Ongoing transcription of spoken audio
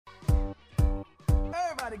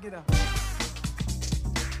get a...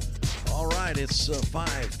 All right, it's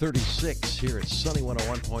 5:36 here at Sunny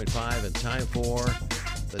 101.5 and time for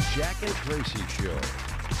the Jack and Tracy Show.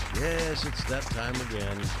 Yes, it's that time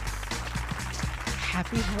again.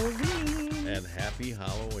 Happy Halloween. And happy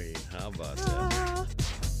Halloween. How about that?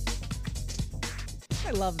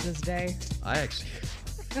 I love this day. I actually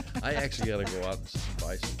got to go out and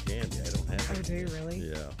buy some candy. I don't have it. Oh, do you really?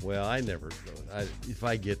 Yeah. Well, I never. If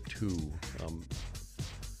I get two,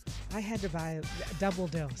 I had to buy a double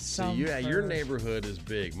dose. so your neighborhood is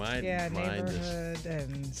big. Mine neighborhood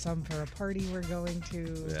and some for a party we're going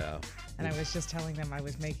to. Yeah. And I was just telling them I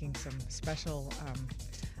was making some special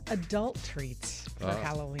adult treats for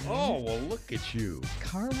Halloween. Oh, well, look at you.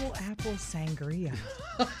 Caramel apple sangria.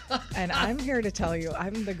 And I'm here to tell you,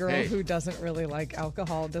 I'm the girl who doesn't really like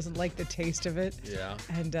alcohol, doesn't like the taste of it. Yeah.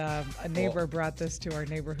 And a neighbor brought this to our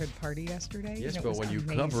neighborhood party yesterday. Yes, and but when you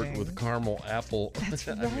cover it with caramel apple. That's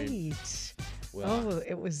right. Well,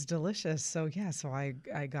 it was delicious. So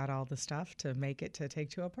I got all the stuff to make it to take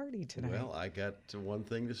to a party tonight. Well, I got one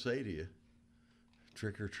thing to say to you.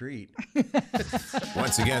 Trick or treat.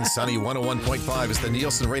 Once again, Sunny 101.5 is the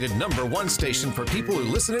Nielsen-rated #1 station for people who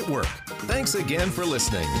listen at work. Thanks again for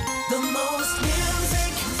listening. The most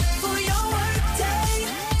music for your workday.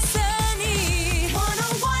 Sunny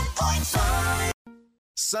 101.5.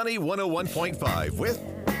 Sunny 101.5 with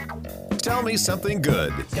Tell Me Something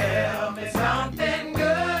Good. Tell me something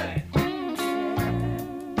good.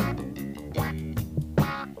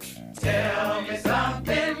 Tell me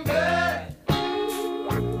something good.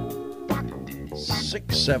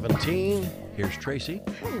 6:17. Here's Tracy.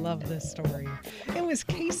 I love this story. It was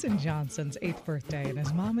Kason Johnson's 8th birthday, and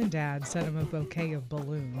his mom and dad sent him a bouquet of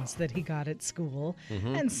balloons that he got at school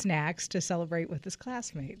and snacks to celebrate with his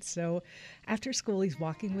classmates. So after school, he's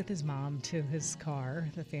walking with his mom to his car,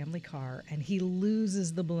 the family car, and he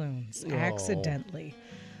loses the balloons accidentally.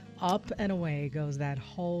 Up and away goes that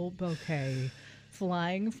whole bouquet,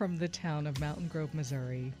 flying from the town of Mountain Grove,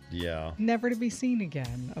 Missouri. Yeah. Never to be seen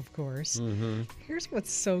again, of course. Here's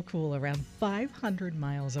what's so cool. Around 500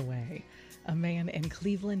 miles away, a man in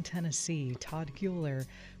Cleveland, Tennessee, Todd Guler,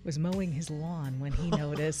 was mowing his lawn when he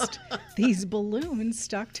noticed these balloons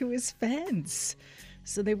stuck to his fence.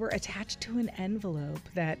 So they were attached to an envelope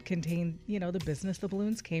that contained, the business the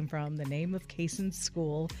balloons came from, the name of Kason's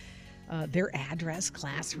school, their address,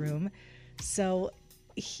 classroom. So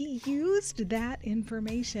he used that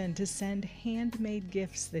information to send handmade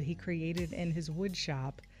gifts that he created in his wood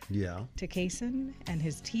shop to Kason and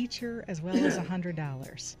his teacher, as well as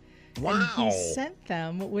 $100. Wow. And he sent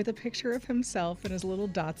them with a picture of himself and his little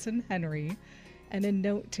Dotson Henry and a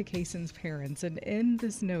note to Kason's parents. And in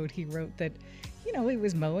this note, he wrote that, he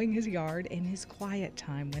was mowing his yard in his quiet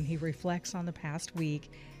time when he reflects on the past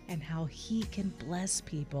week and how he can bless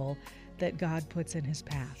people that God puts in his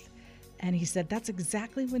path. And he said that's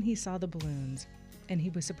exactly when he saw the balloons, and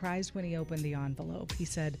he was surprised when he opened the envelope. He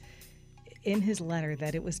said in his letter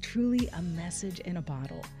that it was truly a message in a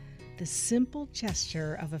bottle. The simple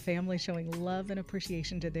gesture of a family showing love and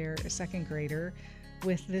appreciation to their second grader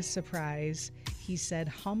with this surprise, he said,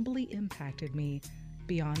 humbly impacted me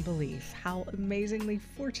beyond belief. How amazingly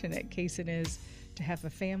fortunate Kason is to have a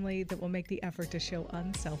family that will make the effort to show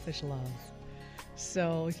unselfish love.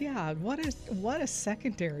 So, what a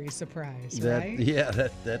secondary surprise, right? Yeah,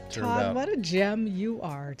 that turned Todd, out. what a gem you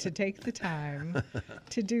are to take the time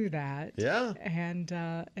to do that. Yeah. And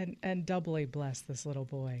doubly bless this little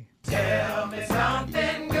boy. Tell me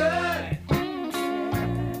something good.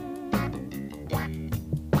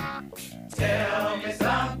 Tell me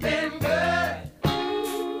something good.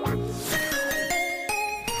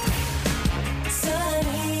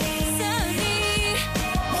 Sunny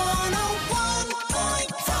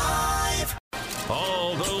 101.5.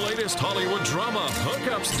 All the latest Hollywood drama,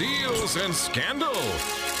 hookups, deals, and scandal.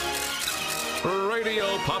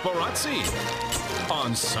 Radio Paparazzi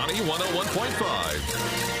on Sunny 101.5.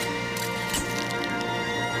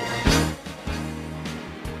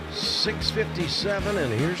 6:57,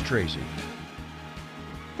 and here's Tracy.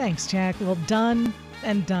 Thanks, Jack. Well, done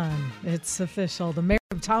and done. It's official. The marriage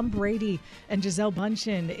of Tom Brady and Gisele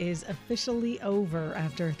Bündchen is officially over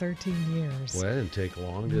after 13 years. Well, that didn't take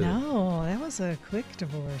long, did it? No, that was a quick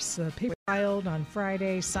divorce. The paper filed on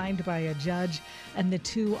Friday, signed by a judge, and the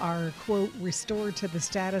two are, quote, restored to the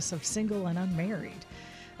status of single and unmarried.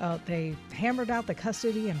 They hammered out the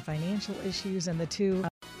custody and financial issues, and the two,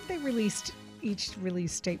 they each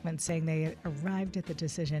released statements saying they arrived at the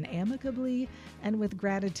decision amicably and with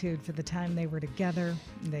gratitude for the time they were together.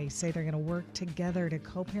 They say they're going to work together to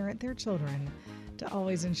co-parent their children to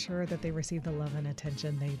always ensure that they receive the love and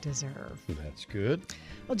attention they deserve. That's good.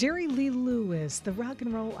 Well, Jerry Lee Lewis, the rock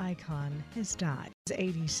and roll icon, has died. He's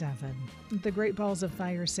 87. The Great Balls of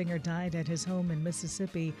Fire singer died at his home in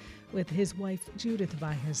Mississippi with his wife Judith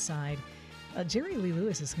by his side. Jerry Lee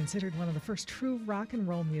Lewis is considered one of the first true rock and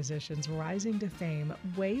roll musicians, rising to fame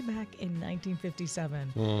way back in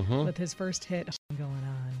 1957 with his first hit, Going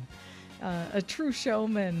On. A true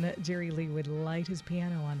showman, Jerry Lee would light his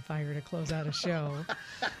piano on fire to close out a show.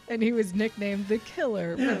 And he was nicknamed the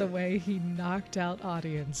Killer for the way he knocked out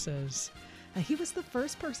audiences. He was the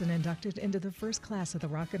first person inducted into the first class of the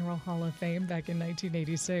Rock and Roll Hall of Fame back in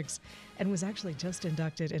 1986 and was actually just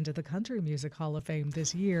inducted into the Country Music Hall of Fame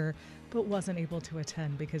this year, but wasn't able to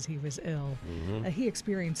attend because he was ill. He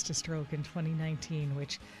experienced a stroke in 2019,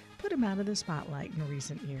 which put him out of the spotlight in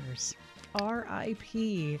recent years.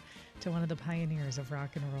 R.I.P. to one of the pioneers of rock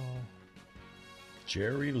and roll.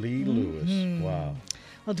 Jerry Lee Lewis. Wow.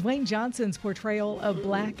 Well, Dwayne Johnson's portrayal of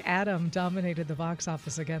Black Adam dominated the box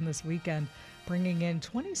office again this weekend, bringing in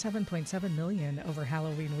 $27.7 million over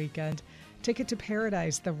Halloween weekend. Ticket to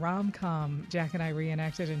Paradise, the rom-com Jack and I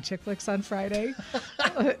reenacted in Chick Flicks on Friday,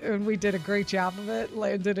 and we did a great job of it.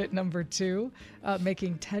 Landed at number 2,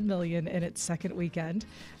 making $10 million in its second weekend.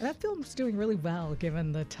 And that film's doing really well,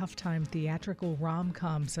 given the tough time theatrical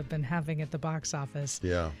rom-coms have been having at the box office.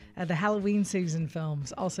 Yeah. The Halloween season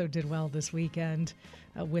films also did well this weekend,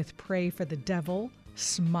 with Pray for the Devil,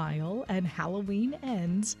 Smile, and Halloween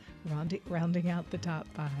Ends rounding out the top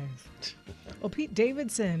 5. Well, Pete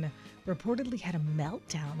Davidson reportedly had a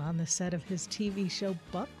meltdown on the set of his TV show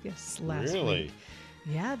Bupkis last week.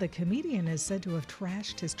 Yeah, the comedian is said to have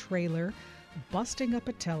trashed his trailer, busting up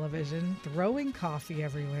a television, throwing coffee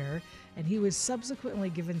everywhere, and he was subsequently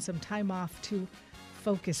given some time off to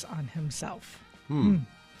focus on himself.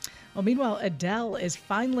 Well, meanwhile, Adele is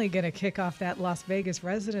finally going to kick off that Las Vegas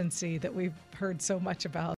residency that we've heard so much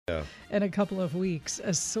about in a couple of weeks.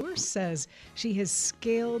 A source says she has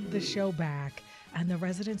scaled the show back, and the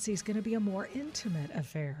residency is going to be a more intimate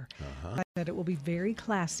affair. That it will be very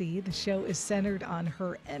classy. The show is centered on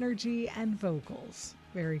her energy and vocals.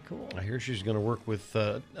 Very cool. I hear she's going to work with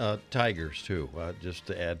tigers too, just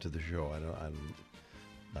to add to the show.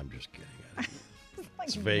 I'm just kidding.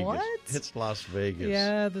 It's Vegas. What? It's Las Vegas.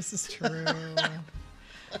 Yeah, this is true.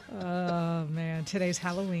 Oh, man. Today's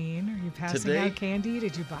Halloween. Are you passing out candy?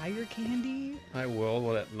 Did you buy your candy? I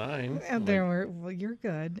will at 9. Well, you're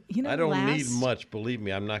good. You know, I don't need much. Believe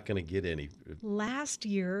me, I'm not going to get any. Last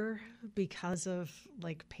year, because of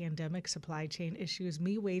like pandemic supply chain issues,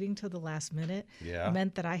 me waiting till the last minute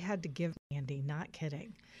meant that I had to give candy. Not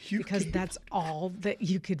kidding. Because that's all that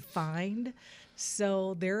you could find.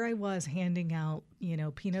 So there I was handing out,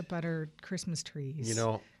 peanut butter Christmas trees.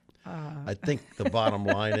 I think the bottom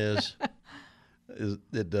line is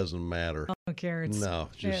it doesn't matter. I don't care.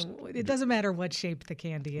 It doesn't matter what shape the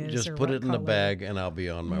candy is. Just or put what it in the color. bag and I'll be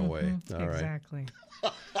on my way. All right. Exactly.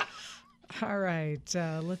 All right.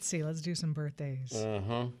 Let's see. Let's do some birthdays.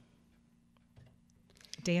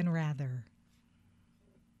 Dan Rather.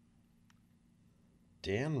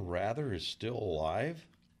 Dan Rather is still alive?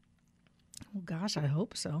 Oh, gosh, I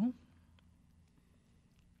hope so.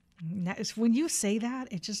 When you say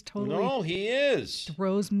that, it just totally No, he is.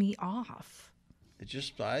 throws me off.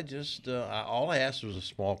 All I asked was a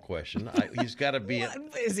small question. He's got to be.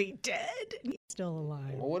 Is he dead? He's still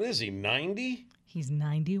alive. What is he, 90? He's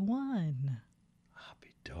 91. I'll be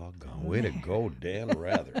doggone. Way to go, Dan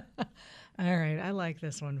Rather. All right, I like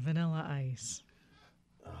this one. Vanilla Ice.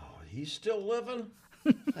 Oh, he's still living?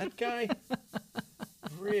 That guy?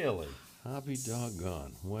 Really? I'll be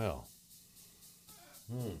doggone. Well.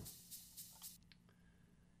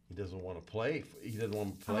 He doesn't want to play. He doesn't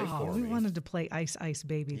want to play for me. We wanted to play Ice Ice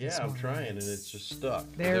Baby this I'm morning. trying, and it's just stuck.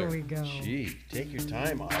 There we go. Gee, take your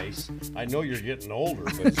time, Ice. I know you're getting older,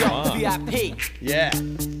 but come on. VIP. Yeah.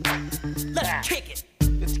 Let's kick it.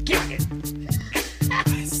 Let's kick it.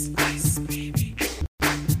 Ice, ice, baby.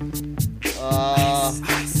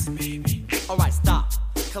 Ice, baby. All right, stop.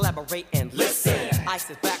 Collaborate and listen. Ice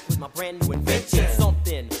is back with my brand new invention.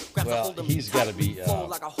 Something grabs a hold of me. He's got to be. Flow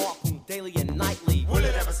like a harpoon daily and nightly. Will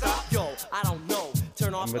it ever stop? Yo, I don't know.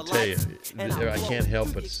 Turn off I'm the gonna tell you, lights. I can't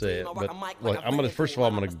help but say it. But look, first of all,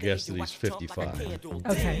 I'm gonna guess that he's 55.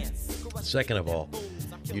 Okay. Second of all,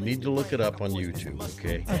 You need to look it up on YouTube,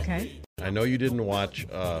 okay? Okay. I know you didn't watch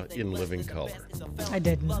In Living Color, I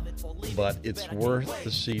didn't. but it's worth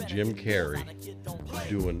to see Jim Carrey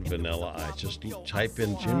doing Vanilla Ice. Just type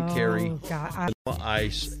in Jim Carrey Oh, God. Vanilla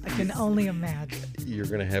Ice. I can only imagine. You're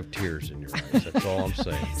going to have tears in your eyes. That's all I'm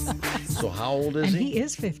saying. So how old is And he? he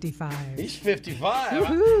is 55. He's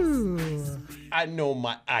 55. Ooh. I know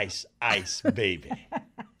my ice, baby.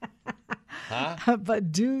 Huh?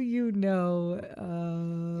 But do you know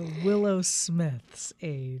Willow Smith's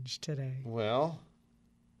age today? Well,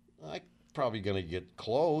 I'm probably going to get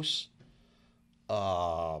close.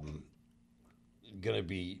 Going to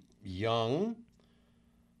be young.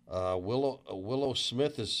 Willow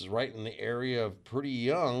Smith is right in the area of pretty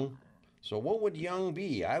young. So what would young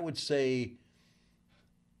be? I would say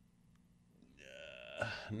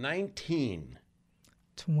 19.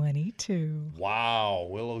 22. Wow,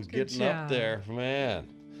 Willow's getting up job. there, man.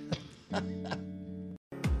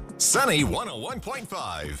 Sunny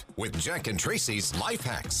 101.5 with Jack and Tracy's Life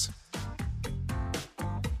Hacks.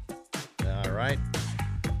 All right,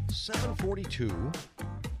 7:42.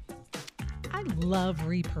 I love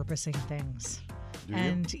repurposing things. Do you?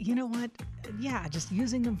 And you know what? Yeah, just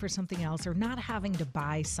using them for something else or not having to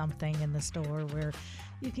buy something in the store where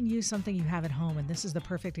you can use something you have at home. And this is the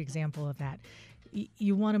perfect example of that.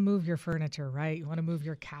 You want to move your furniture, right? You want to move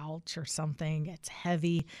your couch or something. It's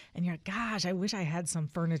heavy. And you're like, gosh, I wish I had some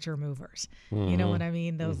furniture movers. You know what I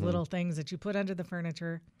mean? Those little things that you put under the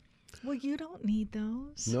furniture. Well, you don't need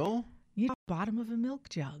those. No? You need the bottom of a milk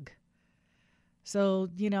jug. So,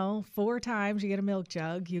 4 times you get a milk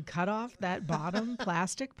jug, you cut off that bottom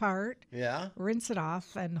plastic part, Yeah. rinse it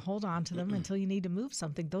off, and hold on to them until you need to move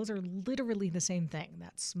something. Those are literally the same thing.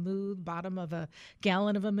 That smooth bottom of a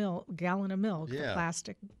gallon of milk, the Yeah.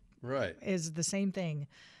 plastic Right. is the same thing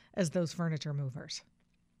as those furniture movers.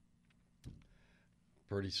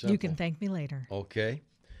 Pretty simple. You can thank me later. Okay.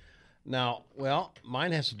 Now, well,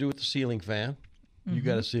 mine has to do with the ceiling fan. You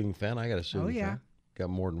got a ceiling fan. I got a ceiling yeah. fan. Got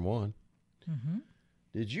more than one.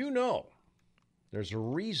 Did you know there's a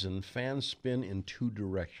reason fans spin in 2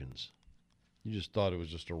 directions? You just thought it was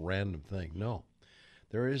just a random thing. No,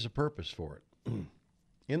 there is a purpose for it.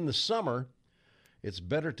 In the summer, it's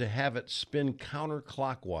better to have it spin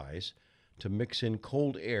counterclockwise to mix in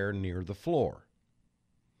cold air near the floor.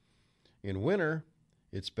 In winter,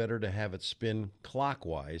 it's better to have it spin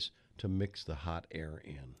clockwise to mix the hot air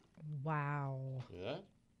in. Wow. Yeah.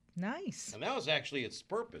 Nice. And that was actually its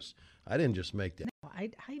purpose. I didn't just make that.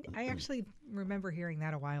 I actually remember hearing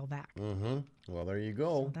that a while back. Well, there you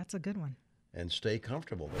go. So that's a good one. And stay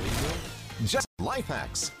comfortable. There you go. Just Life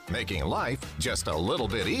Hacks, making life just a little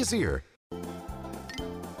bit easier.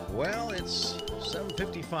 Well, it's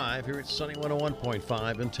 7:55 here at Sunny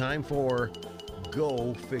 101.5 and time for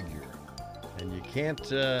Go Figure. And you can't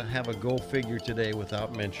have a Go Figure today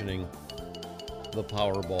without mentioning the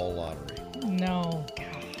Powerball lottery. No,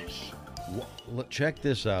 gosh. Check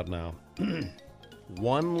this out now.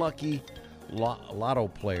 One lucky lotto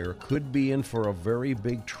player could be in for a very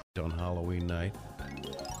big treat on Halloween night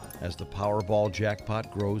as the Powerball jackpot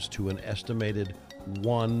grows to an estimated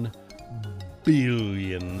 $1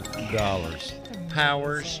 billion.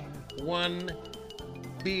 Powers, $1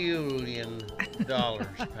 billion. Powers.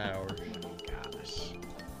 Gosh.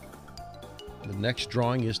 The next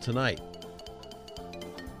drawing is tonight.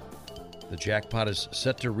 The jackpot is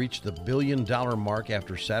set to reach the $1 billion mark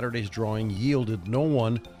after Saturday's drawing yielded no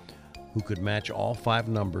one who could match all 5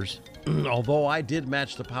 numbers, although I did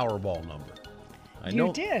match the Powerball number.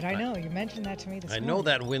 You did. I know. You mentioned that to me this I morning. know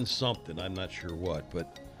that wins something. I'm not sure what,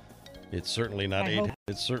 but it's certainly not I hope-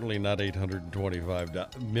 it's certainly not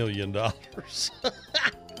 $825 million.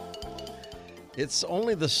 It's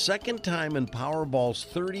only the second time in Powerball's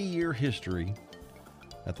 30-year history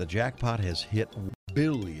that the jackpot has hit $1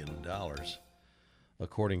 billion,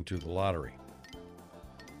 according to the lottery.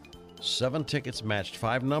 7 tickets matched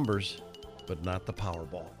 5 numbers, but not the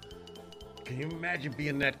Powerball. Can you imagine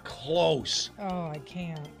being that close? Oh, I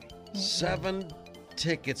can't. 7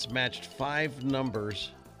 tickets matched 5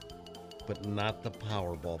 numbers, but not the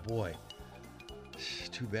Powerball. Boy,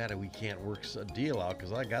 too bad we can't work a deal out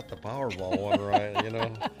because I got the Powerball one right,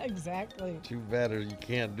 Exactly. Too bad you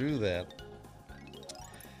can't do that.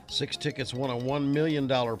 6 tickets won a $1 million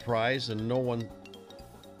prize, and no one.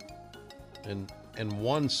 And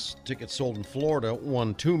one ticket sold in Florida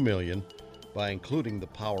won $2 million by including the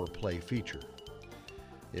Power Play feature.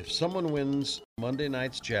 If someone wins Monday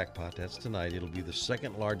night's jackpot, that's tonight, it'll be the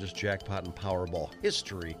second largest jackpot in Powerball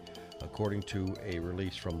history, according to a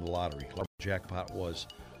release from the lottery. The jackpot was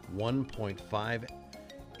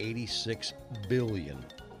 $1.586 billion,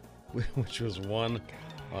 which was $1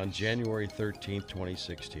 on January 13th,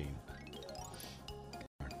 2016.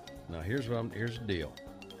 Now here's the deal,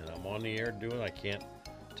 and I'm on the air doing. I can't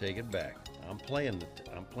take it back. I'm playing them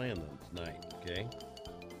tonight. Okay.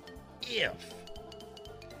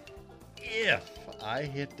 If I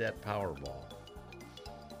hit that Powerball,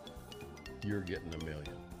 you're getting $1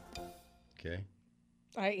 million. Okay.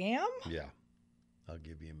 I am? Yeah, I'll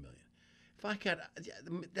give you $1 million. If I got,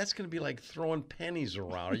 that's going to be like throwing pennies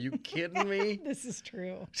around. Are you kidding me? This is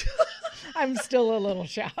true. I'm still a little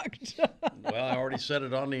shocked. Well, I already said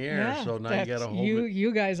it on the air, so now you got to hold it.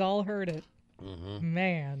 You guys all heard it. Mm-hmm.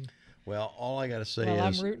 Man. Well, all I got to say Well,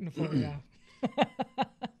 is, I'm rooting for you.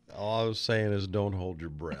 all I was saying is, don't hold your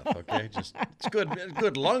breath. Okay, just it's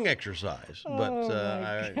good lung exercise, but Oh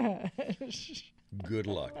my gosh. good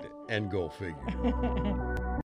luck and go figure.